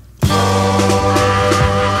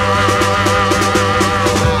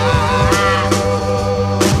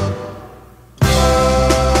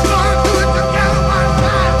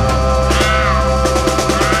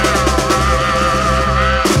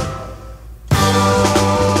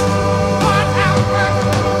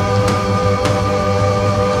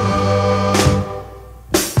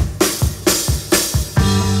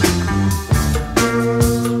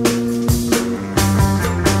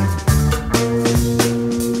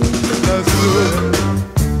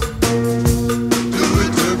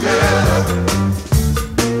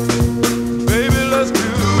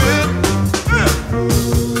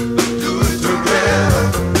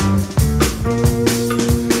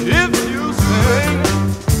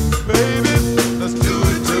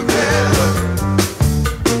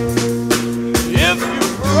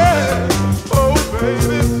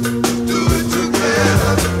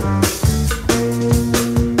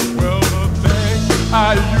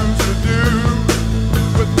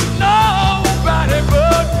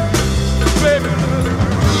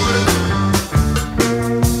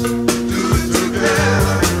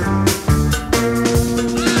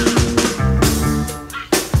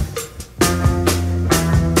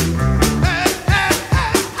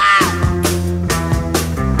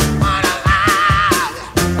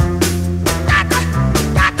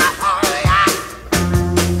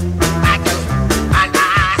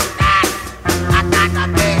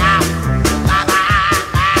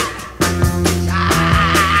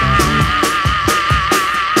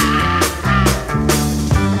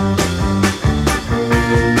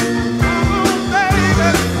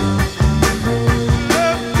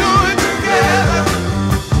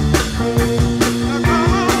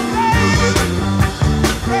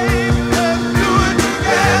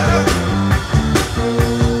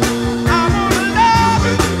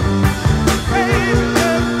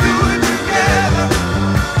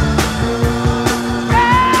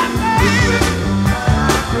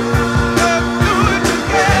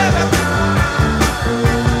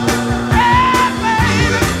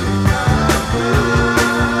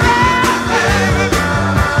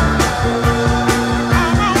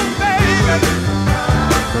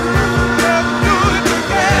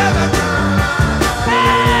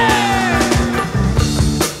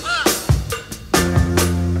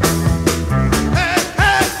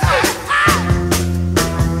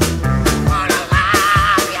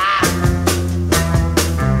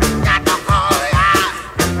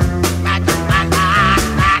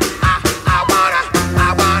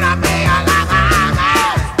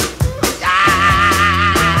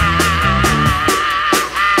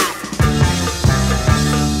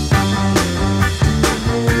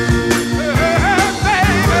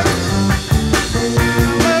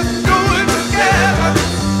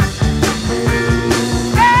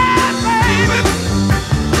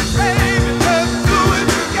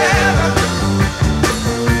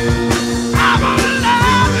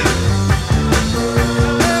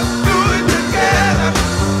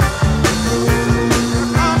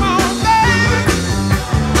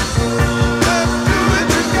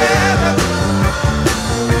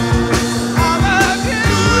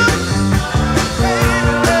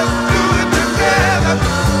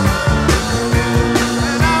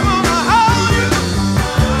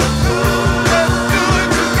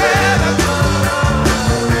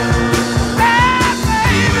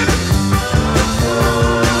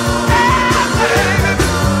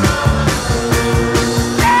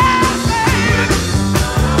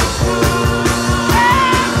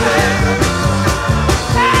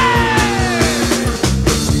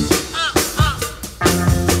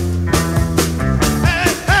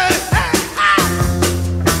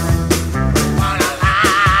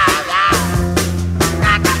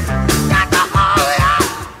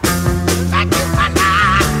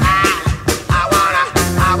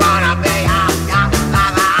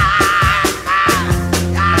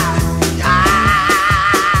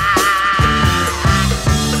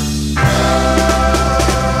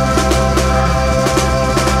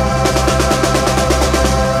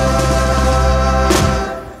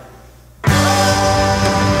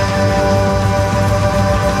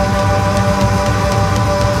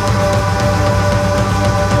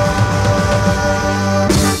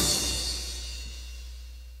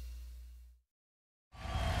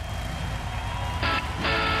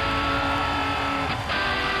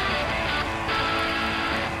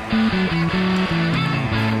 Can't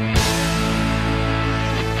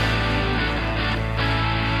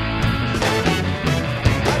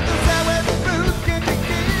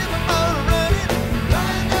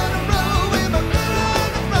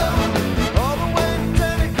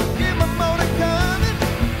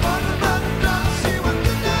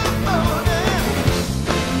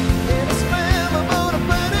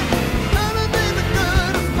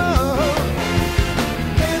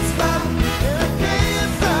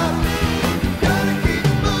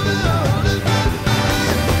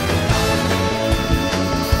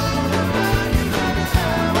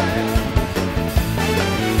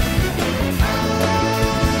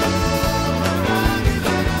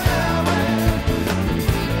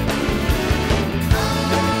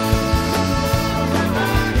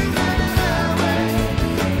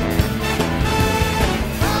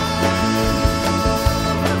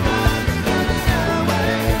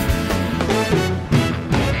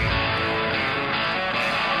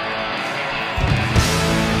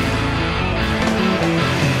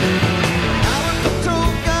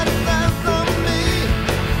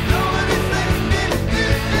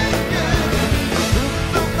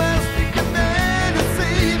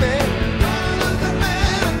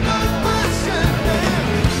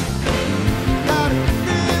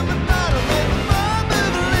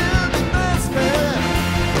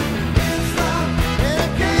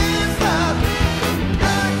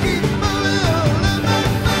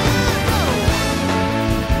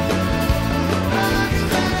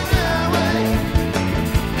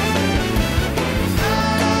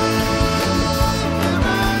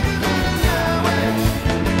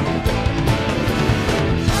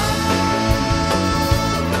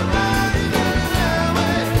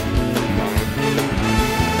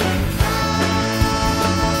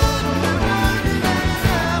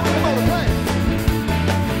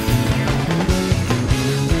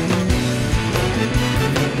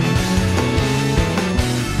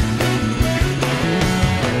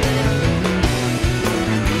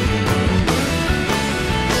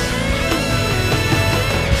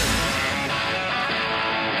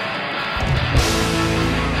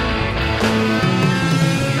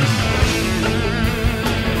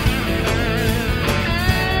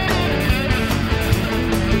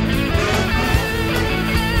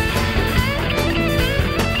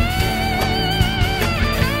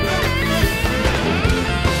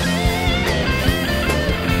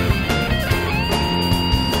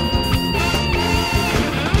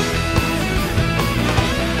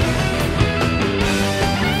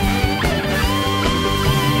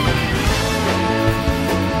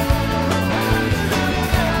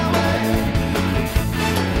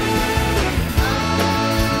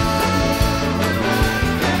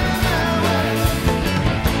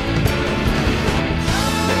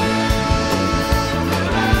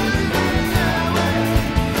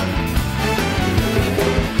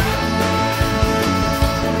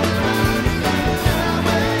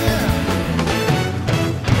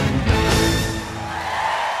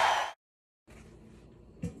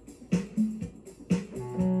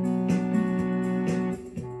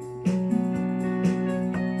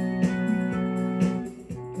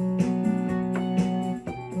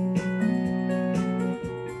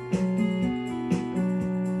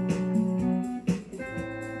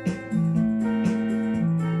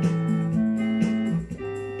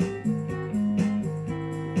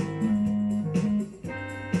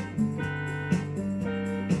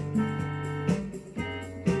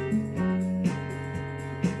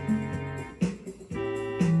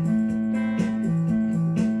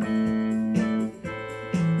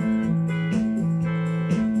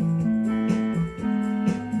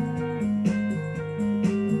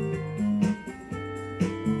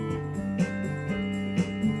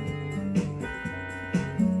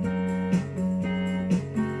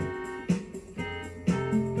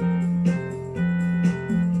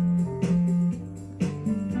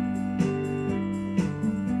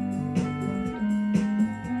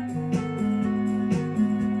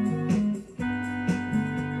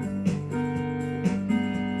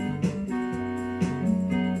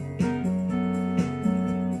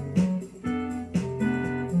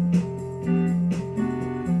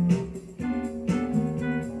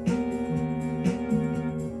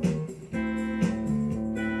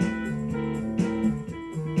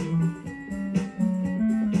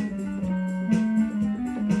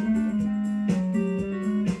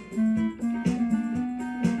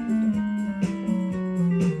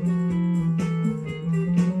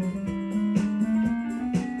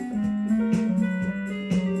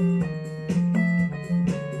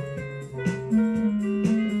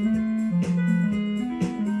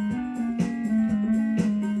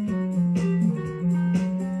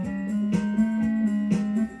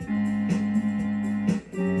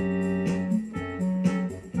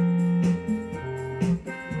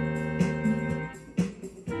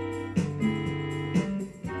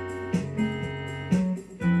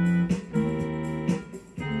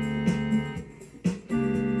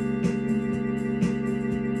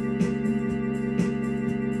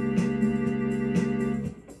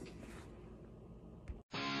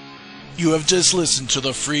You have just listened to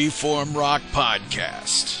the Freeform Rock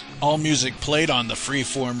Podcast. All music played on the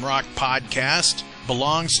Freeform Rock Podcast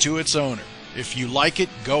belongs to its owner. If you like it,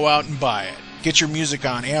 go out and buy it. Get your music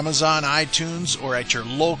on Amazon, iTunes, or at your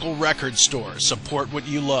local record store. Support what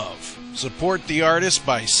you love. Support the artist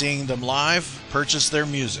by seeing them live. Purchase their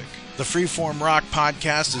music. The Freeform Rock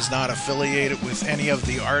Podcast is not affiliated with any of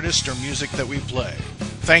the artists or music that we play.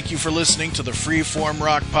 Thank you for listening to the Freeform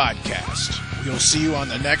Rock Podcast. We'll see you on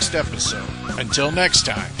the next episode. Until next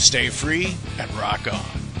time, stay free and rock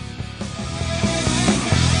on.